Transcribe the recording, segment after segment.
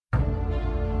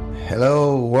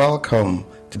Hello, welcome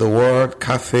to the Word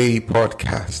Cafe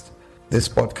podcast. This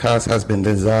podcast has been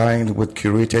designed with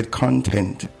curated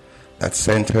content that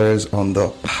centers on the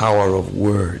power of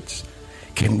words.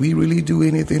 Can we really do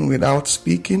anything without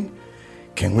speaking?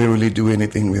 Can we really do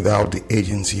anything without the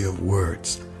agency of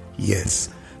words? Yes,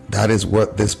 that is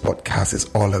what this podcast is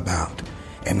all about.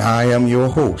 And I am your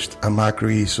host,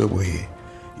 Amakri Isoboye,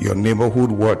 your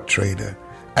neighborhood word trader.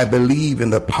 I believe in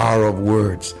the power of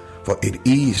words, for it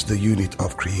is the unit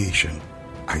of creation.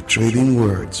 I trade in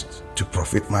words to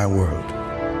profit my world.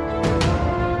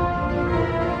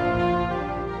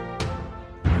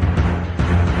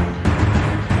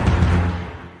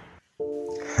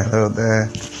 Hello there.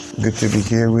 Good to be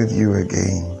here with you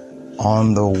again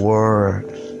on the Word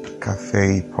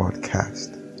Cafe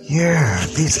podcast. Yeah,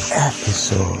 this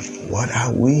episode, what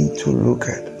are we to look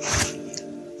at?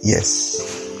 Yes,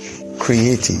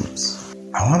 creatives.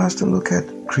 I want us to look at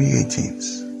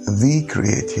creatives, the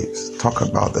creatives, talk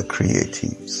about the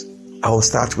creatives. I will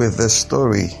start with this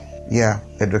story.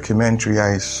 A documentary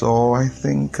I saw, I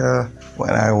think,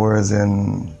 when I was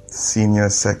in senior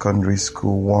secondary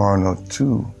school 1 or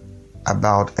 2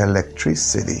 about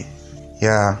electricity.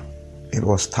 It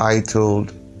was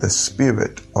titled The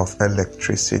Spirit of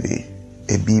Electricity,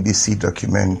 a BBC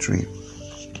documentary.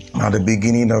 Now, the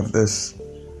beginning of this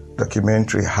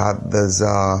documentary had this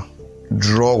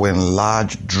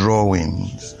large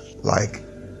drawings, like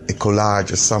a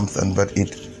collage or something, but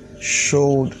it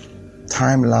showed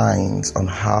timelines on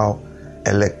how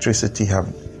electricity have,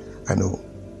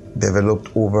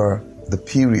 developed over the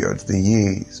periods, the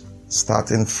years,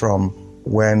 starting from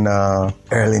when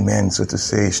early men, so to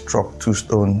say, struck 2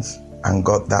 stones and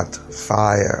got that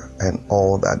fire and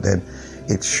all that. Then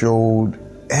it showed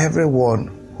everyone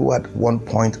who at one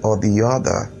point or the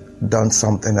other done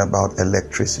something about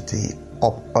electricity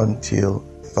up until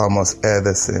Thomas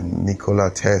Edison,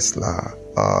 Nikola Tesla,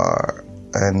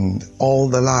 and all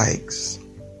the likes.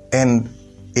 And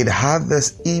it had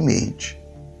this image,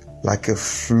 like a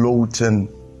floating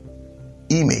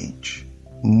image,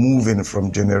 moving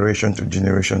from generation to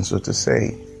generation, so to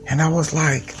say. And I was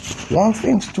like, one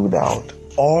thing stood out.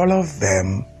 All of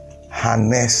them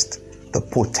harnessed the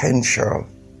potential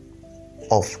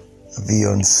of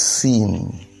the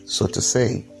unseen, so to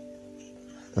say.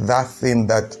 That thing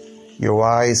that your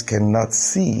eyes cannot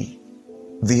see,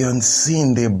 the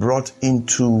unseen, they brought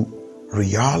into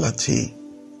reality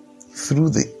through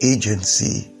the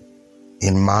agency,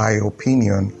 in my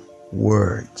opinion,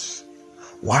 words.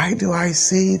 Why do I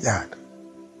say that?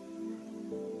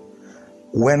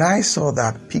 When I saw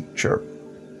that picture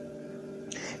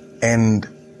and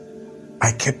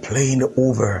I kept playing it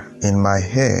over in my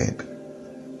head,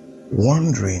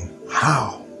 wondering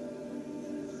how,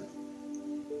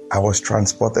 I was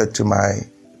transported to my,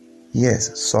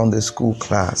 Sunday school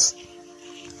class.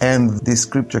 And this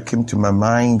scripture came to my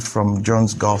mind from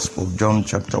John's Gospel, John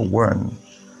chapter 1,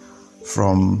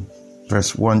 from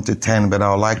verse 1 to 10, but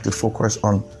I would like to focus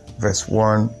on verse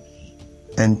 1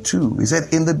 and 2. He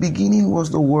said, "In the beginning was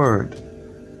the Word,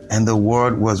 and the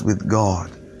Word was with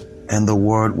God, and the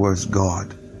Word was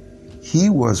God. He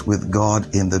was with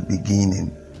God in the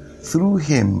beginning. Through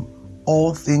him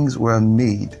all things were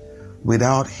made.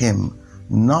 Without him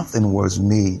nothing was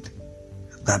made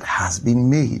that has been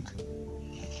made."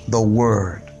 The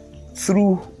Word.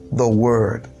 Through the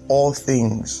Word all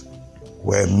things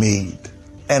were made.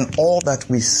 And all that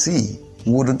we see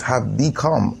wouldn't have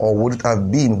become or wouldn't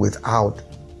have been without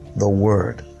the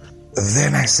Word.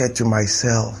 Then I said to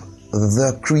myself,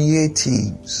 the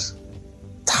creatives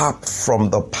tap from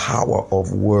the power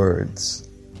of words.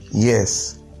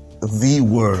 Yes, the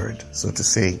Word, so to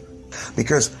say.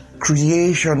 Because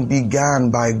creation began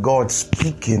by God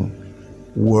speaking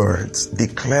words,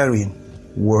 declaring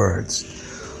words.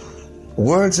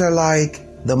 Words are like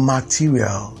the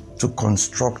material to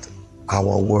construct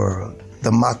our world,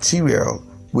 the material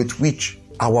with which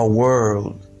our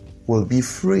world will be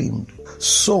framed.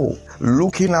 So,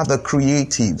 looking at the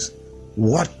creatives,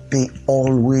 what they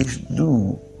always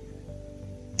do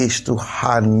is to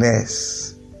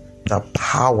harness the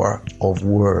power of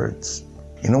words.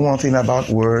 You know one thing about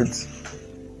words?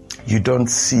 You don't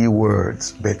see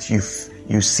words, but you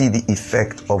see the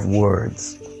effect of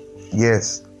words.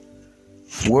 Yes,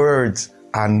 words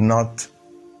are not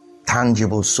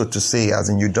tangible, so to say, as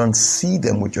in you don't see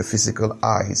them with your physical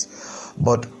eyes.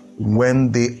 But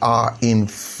when they are in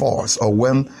force, or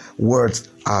when words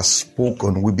are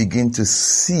spoken, we begin to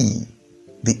see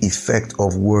the effect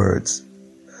of words.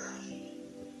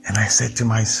 And I said to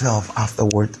myself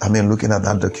afterward, looking at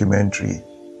that documentary,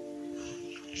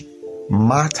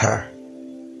 matter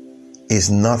is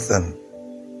nothing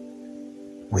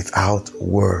without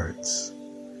words.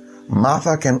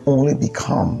 Martha can only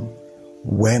become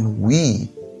when we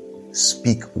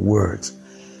speak words.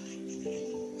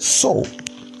 So,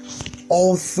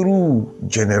 all through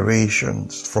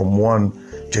generations, from one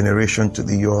generation to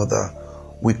the other,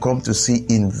 we come to see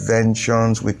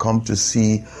inventions, we come to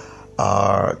see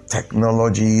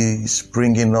technology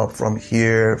springing up from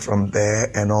here, from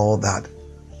there, and all that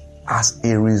as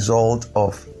a result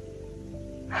of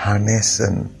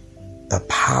harnessing the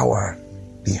power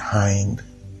behind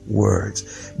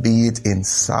words, be it in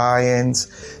science,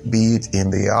 be it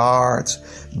in the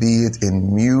arts, be it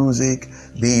in music,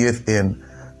 be it in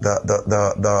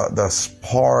the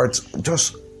sports,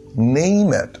 just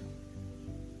name it.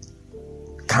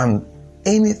 Can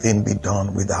anything be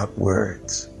done without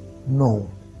words? No.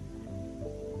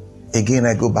 Again,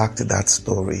 I go back to that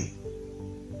story.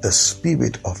 The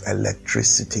spirit of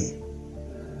electricity.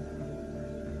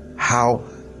 How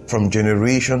from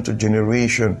generation to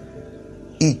generation,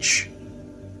 each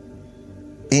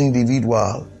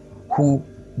individual who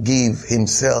gave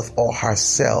himself or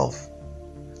herself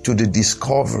to the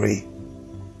discovery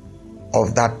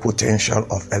of that potential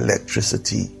of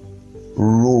electricity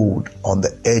rode on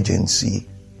the agency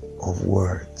of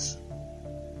words.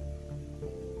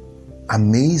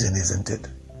 Amazing, isn't it?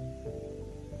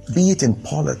 Be it in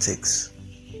politics,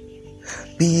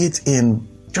 be it in,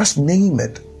 just name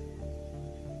it,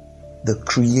 the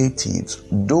creatives,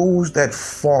 those that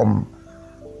form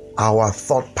our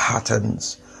thought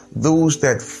patterns, those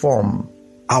that form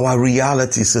our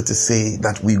reality, so to say,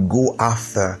 that we go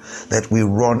after, that we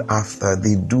run after,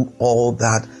 they do all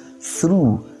that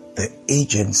through the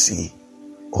agency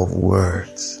of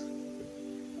words.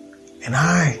 And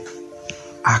I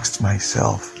asked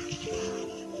myself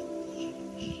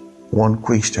one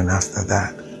question after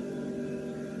that.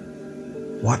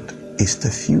 What is the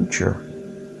future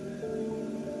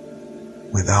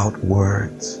without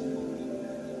words?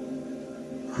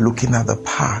 Looking at the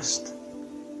past,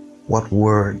 what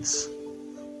words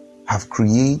have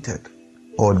created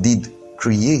or did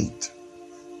create,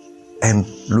 and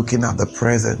looking at the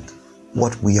present,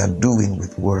 what we are doing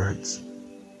with words.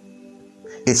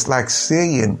 It's like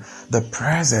saying the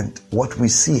present, what we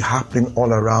see happening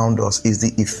all around us, is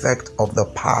the effect of the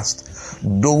past.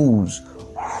 Those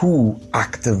who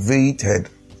activated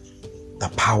the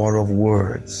power of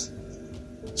words.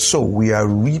 So we are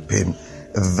reaping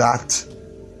that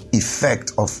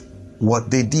effect of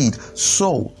what they did.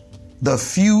 So the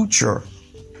future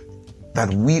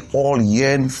that we all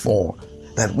yearn for,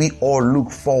 that we all look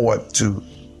forward to,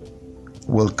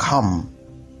 will come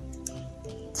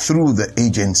through the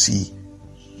agency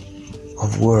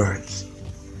of words.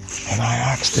 And I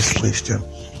asked this question,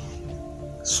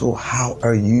 so how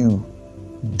are you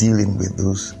dealing with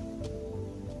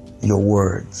your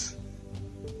words?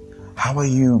 How are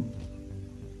you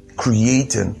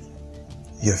creating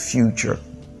your future?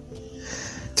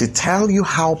 To tell you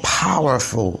how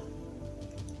powerful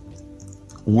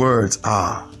words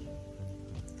are,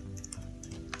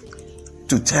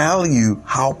 to tell you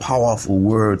how powerful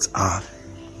words are,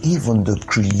 even the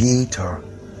Creator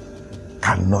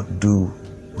cannot do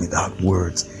without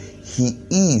words. He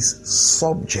is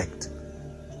subject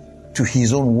to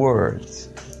His own words.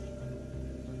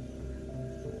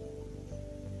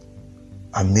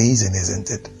 Amazing,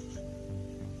 isn't it?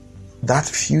 That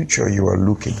future you are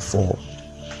looking for,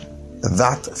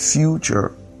 that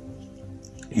future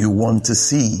you want to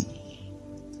see,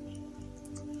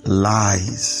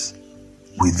 lies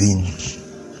within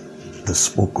the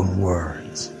spoken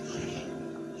words.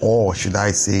 Or should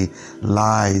I say,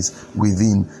 lies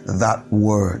within that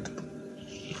word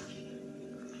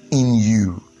in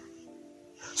you.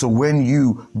 So when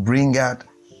you bring out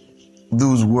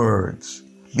those words,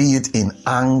 be it in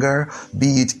anger,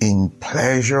 be it in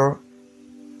pleasure,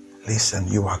 listen,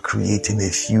 you are creating a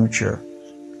future.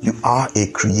 You are a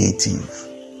creative.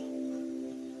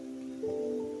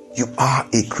 You are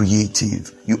a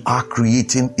creative. You are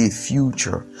creating a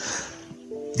future.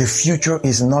 The future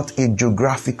is not a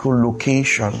geographical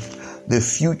location. The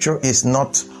future is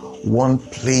not one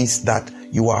place that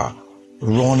you are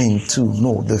running to.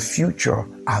 No, the future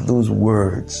are those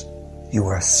words you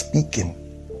are speaking.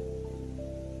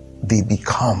 They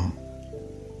become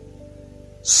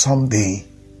someday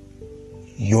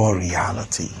your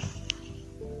reality.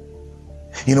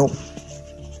 You know,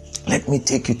 let me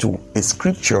take you to a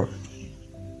scripture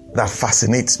that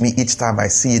fascinates me each time I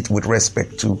see it with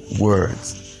respect to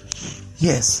words.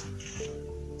 Yes,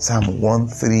 Psalm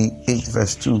 138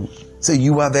 verse 2. So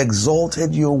you have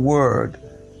exalted your word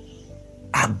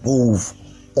above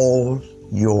all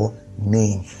your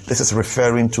name. This is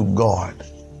referring to God.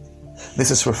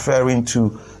 This is referring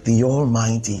to the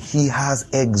Almighty. He has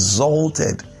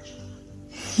exalted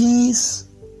His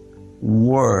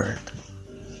word.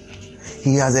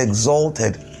 He has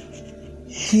exalted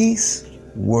His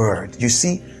word. You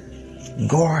see,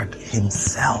 God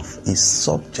Himself is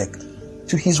subject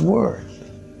to His word.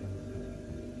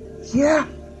 Yeah.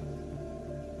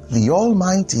 The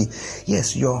Almighty.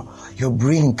 Yes, your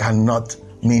brain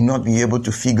may not be able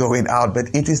to figure it out,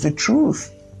 but it is the truth.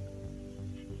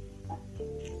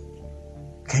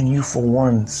 Can you for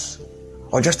once,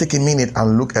 or just take a minute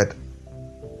and look at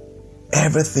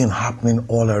everything happening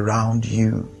all around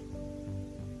you?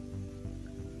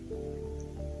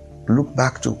 Look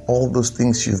back to all those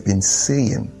things you've been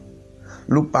saying.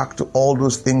 Look back to all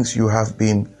those things you have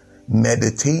been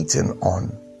meditating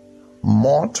on,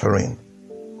 muttering.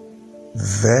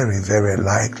 Very, very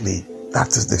likely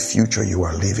that is the future you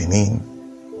are living in.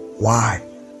 Why?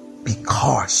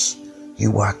 Because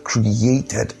you are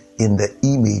created in the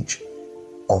image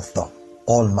of the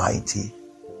Almighty,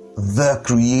 the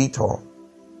Creator.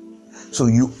 So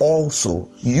you also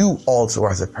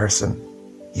as a person,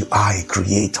 you are a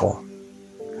creator.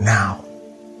 Now,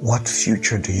 what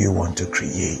future do you want to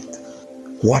create?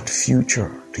 What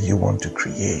future do you want to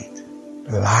create?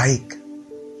 Like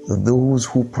those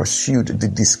who pursued the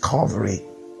discovery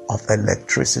of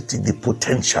electricity, the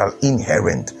potential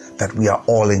inherent that we are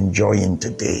all enjoying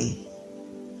today.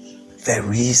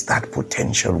 There is that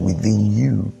potential within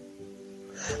you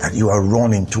that you are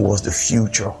running towards the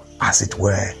future, as it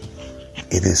were.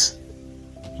 It is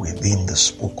within the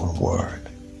spoken word.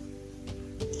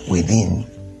 Within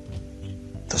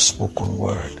the spoken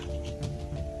word.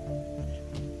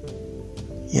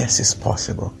 Yes, it's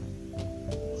possible.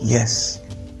 Yes,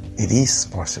 it is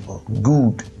possible.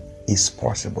 Good is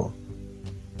possible.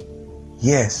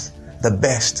 Yes, the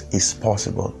best is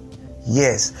possible.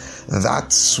 Yes,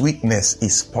 that sweetness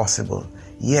is possible.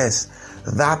 Yes,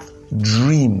 that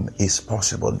dream is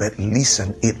possible. But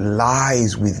listen, it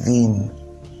lies within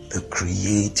the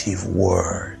creative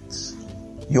words.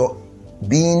 Your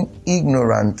being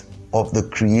ignorant of the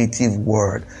creative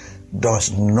word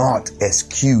does not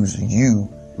excuse you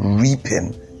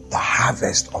reaping the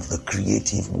harvest of the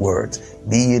creative words,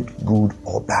 be it good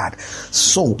or bad.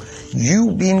 So,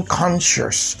 you being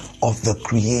conscious of the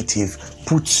creative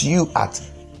puts you at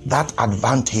that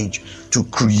advantage to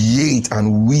create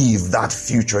and weave that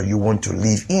future you want to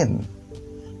live in.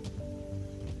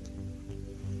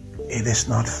 It is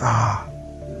not far.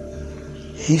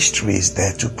 History is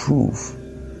there to prove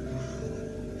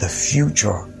the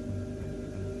future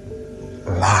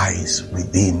lies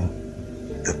within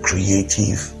the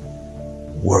creative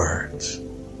words.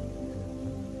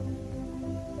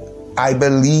 I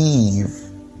believe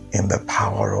in the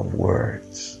power of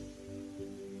words.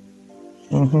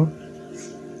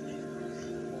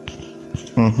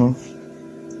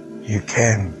 You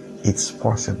can. It's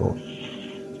possible.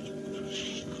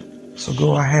 So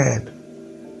go ahead.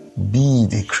 Be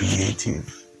the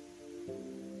creative.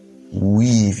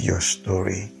 Weave your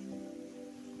story.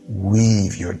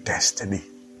 Weave your destiny.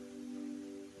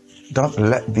 Don't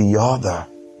let the other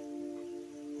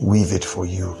weave it for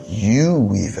you. You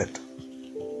weave it.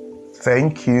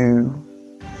 Thank you.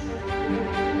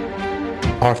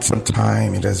 Awesome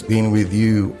time it has been with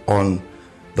you on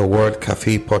the Word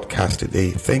Cafe podcast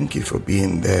today. Thank you for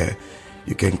being there.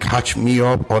 You can catch me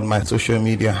up on my social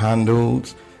media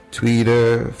handles,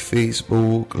 Twitter,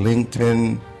 Facebook,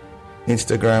 LinkedIn,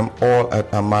 Instagram, all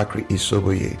at Amakri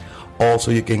Isoboye.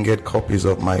 Also, you can get copies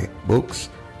of my books,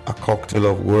 A Cocktail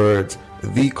of Words,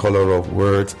 The Color of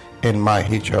Words, and my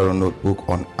HRO notebook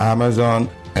on Amazon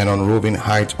and on Roving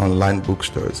Heights online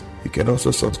bookstores. You can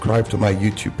also subscribe to my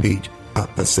YouTube page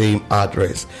at the same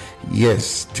address.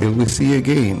 Yes, till we see you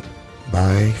again.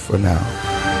 Bye for now.